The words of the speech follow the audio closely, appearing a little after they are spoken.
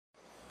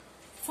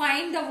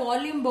find the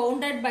volume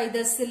bounded by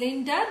the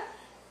cylinder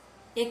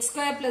x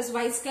square plus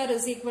y square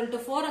is equal to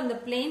 4 and the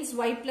planes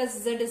y plus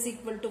z is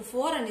equal to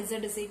 4 and z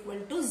is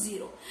equal to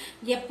 0.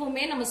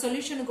 எப்பவுமே நம்ம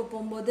சொல்யூஷனுக்கு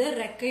போகும்போது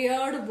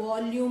required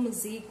volume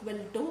is equal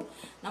to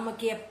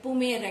நமக்கு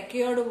எப்பவுமே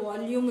required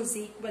volume is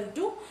equal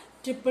to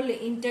triple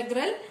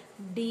integral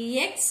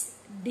dx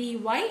dy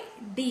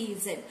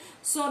dz.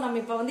 So நம்ம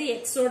இப்ப வந்து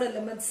x ஓட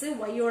limits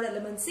y ஓட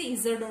லிமிட்ஸ்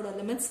z ஓட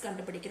லிமிட்ஸ்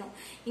கண்டுபிடிக்கிறோம்.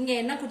 இங்க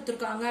என்ன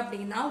கொடுத்திருக்காங்க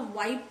அப்படினா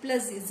y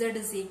plus z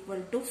is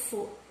equal to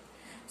 4.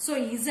 So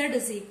z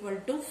is equal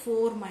to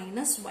 4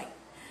 minus y.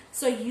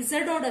 So z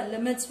ஓட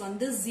லிமிட்ஸ்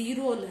வந்து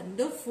 0 ல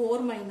இருந்து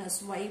 4 minus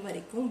y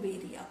வரைக்கும்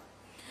vary ஆகும்.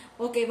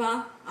 ஓகேவா?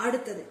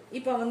 அடுத்து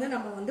இப்போ வந்து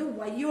நம்ம வந்து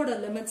y ஓட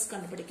லிமிட்ஸ்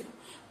கண்டுபிடிக்கணும்.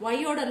 y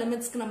ஓட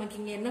லிமிட்ஸ்க்கு நமக்கு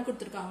இங்க என்ன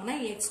கொடுத்திருக்காங்கன்னா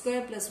x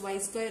square plus y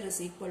square is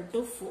equal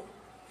to 4.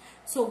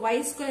 So y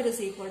square is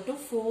equal to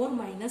 4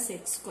 minus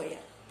x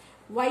square.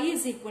 Y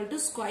is equal to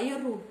square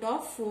root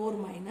of 4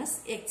 minus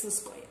x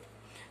square.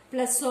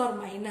 Plus or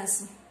minus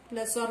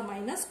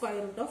square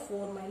root of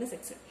 4 minus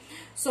x.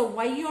 So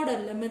y oda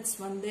limits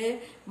வந்து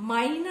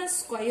minus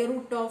square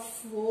root of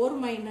 4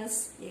 minus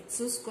x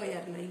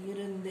square ல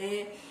இருந்து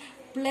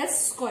plus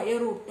square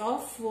root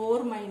of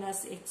 4 minus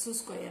x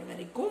square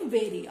வரைக்கும்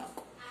vary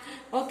ஆகும்.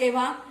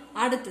 ஓகேவா?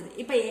 அடுத்து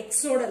இப்போ x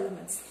ஓட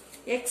limits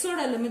x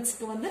ஓட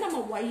லிமிட்ஸ்க்கு வந்து நம்ம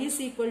y is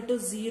equal to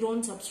 0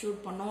 ன்னு சப்ஸ்டிட்யூட்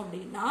பண்ணோம்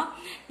அப்படினா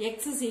x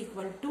is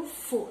equal to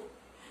 4.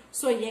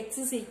 So x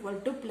is equal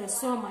to plus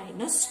or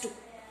minus 2.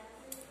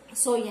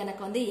 So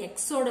எனக்கு வந்து x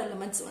ஓட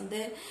லிமிட்ஸ்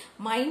வந்து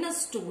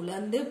 -2 ல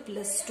இருந்து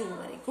 +2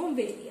 வரைக்கும்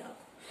vary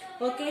ஆகும்.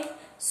 ஓகே?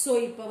 சோ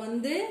இப்போ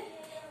வந்து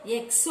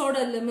x ஓட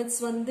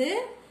லிமிட்ஸ் வந்து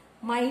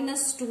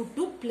 -2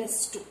 to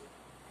 +2.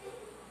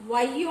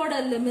 y ஓட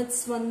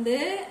லிமிட்ஸ் வந்து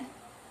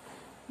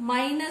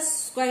minus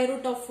square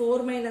root of 4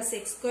 minus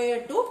x square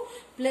to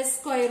plus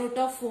square root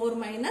of 4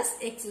 minus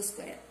x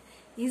square.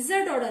 z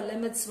ஓட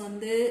லிமிட்ஸ்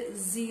வந்து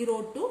 0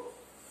 to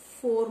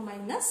 4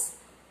 minus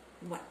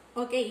 1.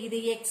 ஓகே? இது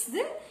x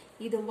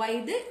இது y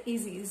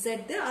இது z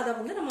அத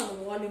வந்து நம்ம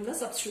வால்யூம்ல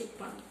சப்ஸ்டிட்யூட்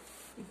பண்ணனும்.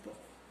 இப்போ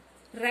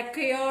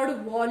required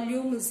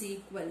volume is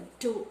equal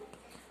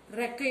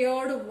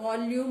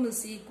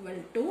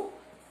to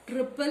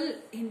triple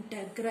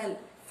integral.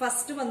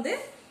 First வந்து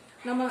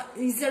நம்ம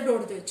z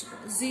ஓடது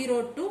வெச்சுப்போம் 0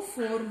 to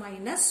 4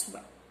 minus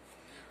y.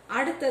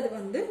 அடுத்து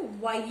வந்து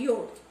y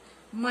ஓட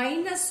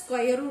minus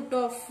square root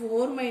of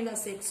 4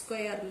 minus x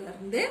square ல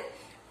இருந்து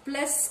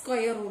plus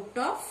square root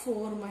of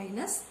 4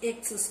 minus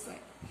x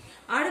square.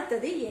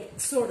 அடுத்தது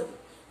x ஓடது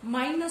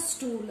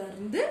 -2 ல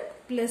இருந்து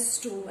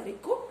 +2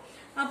 வரைக்கும்.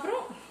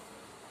 அப்புறம்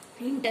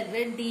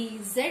integral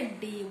dz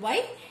dy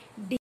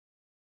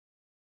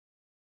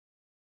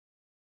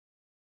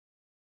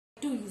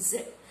to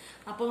z.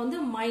 அப்ப வந்து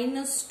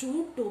 -2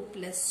 to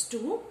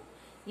 +2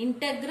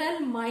 integral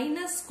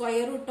minus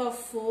square root of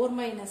 4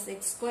 minus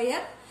x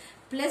square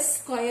plus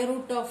square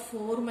root of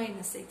 4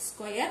 minus x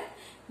square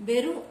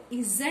வெறும்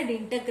z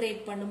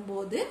integrate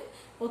பண்ணும்போது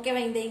ஓகேவா?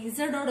 இந்த z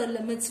ஓட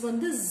லிமிட்ஸ்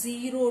வந்து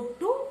 0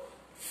 to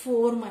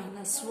 4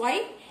 minus y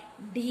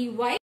dy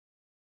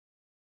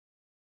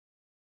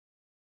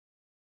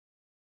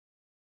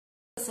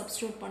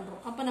substitute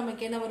பண்றோம். அப்ப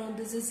நமக்கு என்ன வரும்?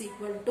 This is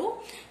equal to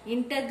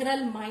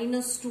integral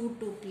 -2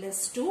 to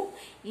 +2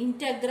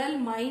 integral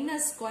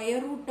minus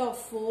square root of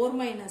 4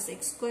 minus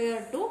x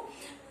square to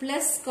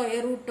plus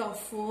square root of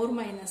 4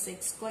 minus x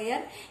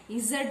square.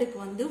 z க்கு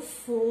வந்து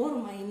 4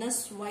 minus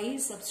y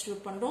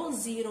substitute பண்றோம்.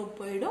 0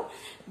 போய்டும்.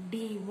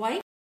 dy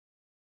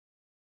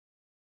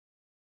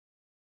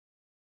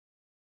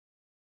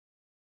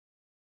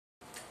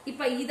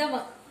இப்ப இத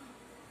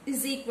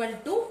is equal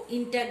to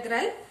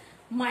integral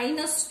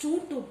 -2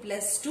 to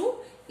 +2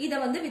 இத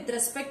வந்து with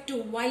respect to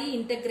y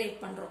integrate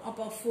பண்றோம்.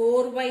 அப்ப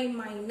 4y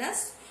minus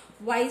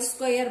y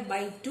square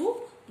by 2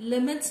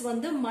 limits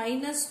வந்து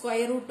minus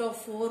square root of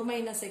 4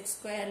 minus x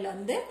square ல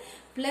இருந்து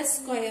plus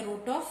square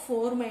root of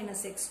 4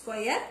 minus x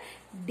square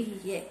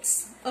dx.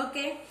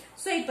 Okay?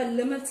 So இப்ப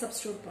limit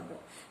substitute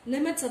பண்றோம்.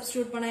 limit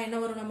substitute பண்ணா என்ன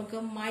வரும் நமக்கு?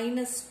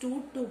 -2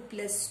 to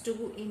 +2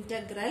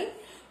 integral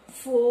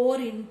 4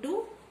 into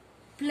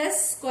plus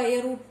square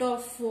root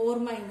of 4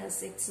 minus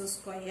x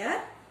square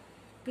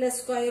plus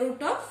square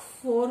root of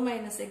 4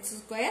 minus x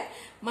square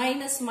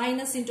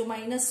minus into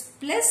minus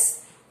plus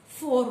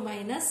 4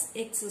 minus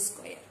x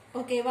square.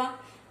 Okay va?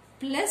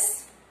 Plus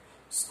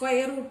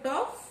square root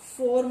of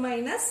 4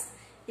 minus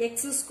x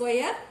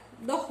square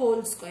the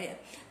whole square.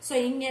 So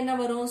inga enna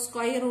varum?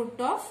 Square root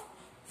of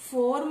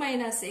 4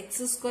 minus x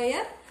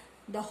square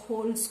the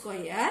whole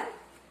square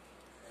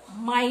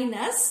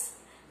minus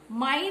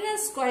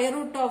square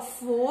root of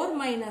 4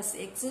 minus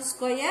x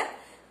square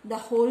the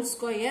whole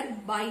square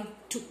by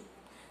 2.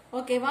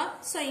 Okay va?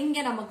 So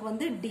inga namakku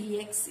vandu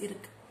dx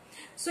irukku.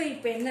 So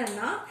ipo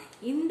enna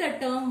இந்த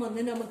term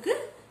வந்து நமக்கு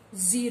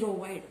 0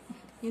 ஆயிடும்.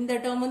 இந்த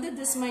term வந்து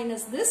this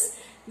minus this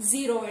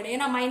 0 ஆயிடும்.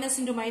 ஏனா minus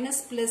into minus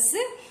plus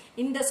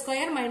இந்த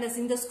square minus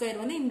இந்த square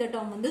வந்து இந்த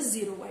term வந்து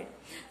 0 ஆயிடும்.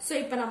 So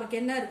இப்போ நமக்கு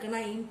என்ன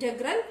இருக்குன்னா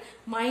integral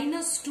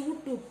 -2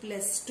 to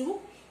 +2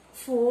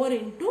 4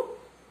 into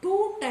 2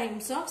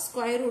 times of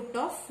square root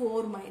of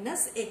 4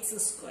 minus x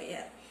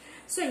square.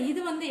 So இது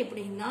வந்து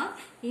எப்படின்னா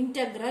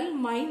integral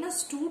minus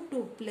 2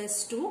 to plus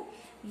 2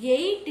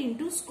 8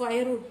 into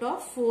square root of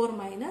 4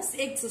 minus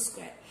x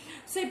square.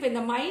 So இப்போ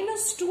இந்த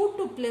minus 2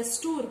 to plus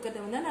 2 இருக்கிறத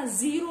வந்து நான்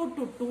 0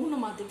 to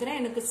 2 மாத்திக்கிறேன்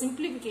எனக்கு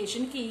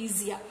simplificationக்கு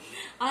ஈஸியா.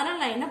 அதனால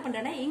நான் என்ன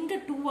பண்றேன்னா இங்க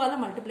 2 ஆல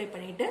மல்டிப்ளை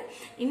பண்ணிட்டு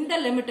இந்த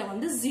லிமிட்டை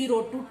வந்து 0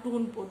 to 2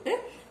 ன்னு போட்டு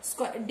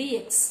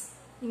dx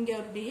இங்க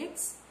ஒரு dx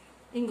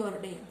இங்க ஒரு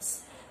dx.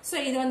 So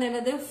இது வந்து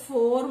என்னது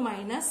 4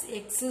 minus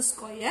x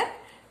square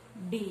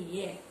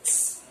dx.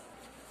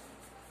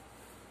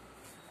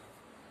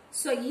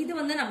 So இது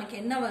வந்து நமக்கு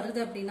என்ன வருது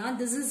அப்படின்னா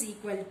this is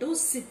equal to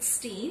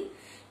 16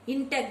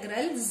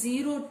 integral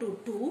 0 to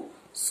 2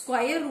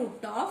 square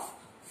root of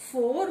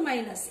 4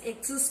 minus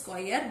x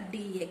square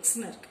dx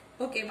னு இருக்கு.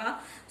 ஓகேவா?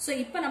 So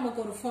இப்போ நமக்கு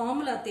ஒரு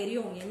ஃபார்முலா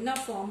தெரியும். என்ன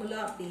ஃபார்முலா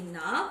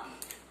அப்படின்னா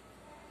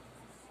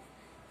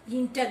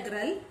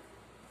integral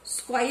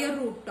square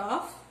root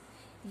of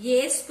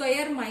a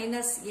square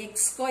minus x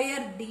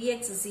square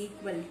dx is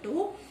equal to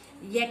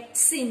x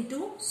into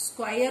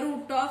square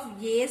root of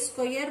a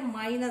square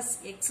minus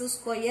x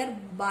square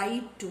by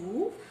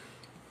 2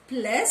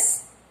 plus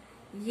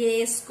a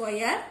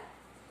square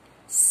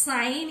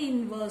sin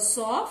inverse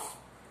of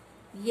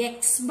x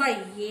by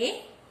a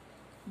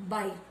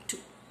by 2.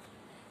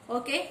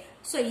 Okay,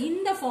 so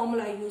இந்த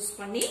formula use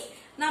பண்ணி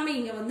நாம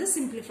இங்க வந்து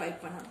simplify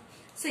பண்ணலாம்.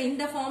 So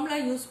இந்த formula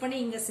use பண்ணி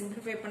இங்க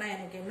simplify பண்ணா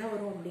எனக்கு என்ன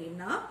வரும்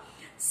அப்படின்னா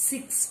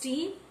 16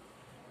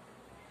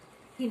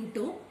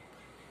 into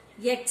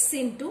x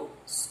into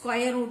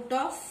square root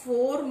of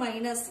 4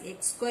 minus x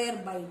square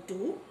by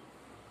 2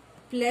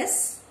 plus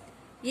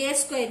a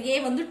square, a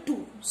வந்து 2,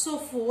 so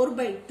 4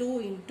 by 2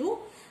 into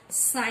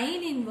sin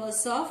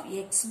inverse of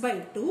x by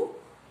 2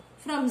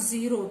 from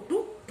 0 to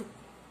 2.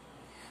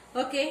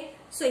 Okay,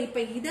 so இப்போ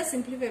இதை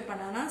simplify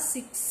பண்ணானா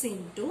 6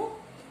 into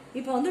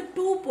இப்போ வந்து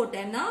 2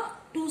 போட்டேன்னா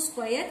 2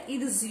 square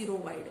இது 0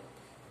 ஆயிடும்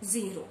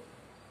 0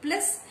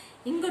 plus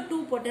இங்க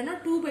 2 போட்டேன்னா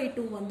 2 by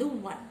 2 வந்து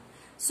 1.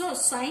 So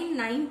sin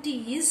 90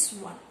 is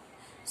 1.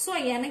 So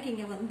எனக்கு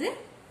இங்க வந்து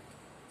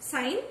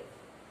sin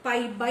pi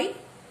by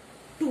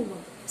 2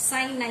 வந்து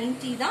sin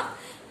 90 தான்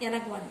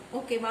எனக்கு 1.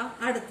 ஓகேவா?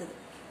 அடுத்தது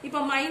இப்போ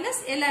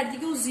மைனஸ் எல்லா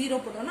இடத்துக்கும்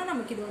 0 போட்டோம்னா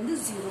நமக்கு இது வந்து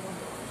 0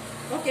 வந்துடும்.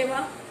 ஓகேவா?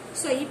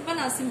 So இப்போ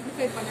நான்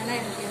சிம்பிளிஃபை பண்ணனா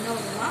எனக்கு என்ன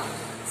வரும்னா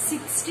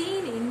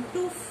 16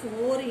 into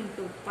 4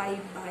 into pi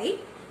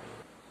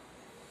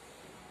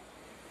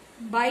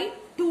by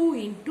 2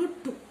 into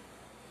 2.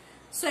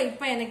 So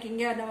இப்போ எனக்கு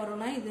இங்க என்ன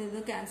வரும்னா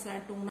இது கேன்சல்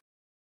ஆயிடும்னா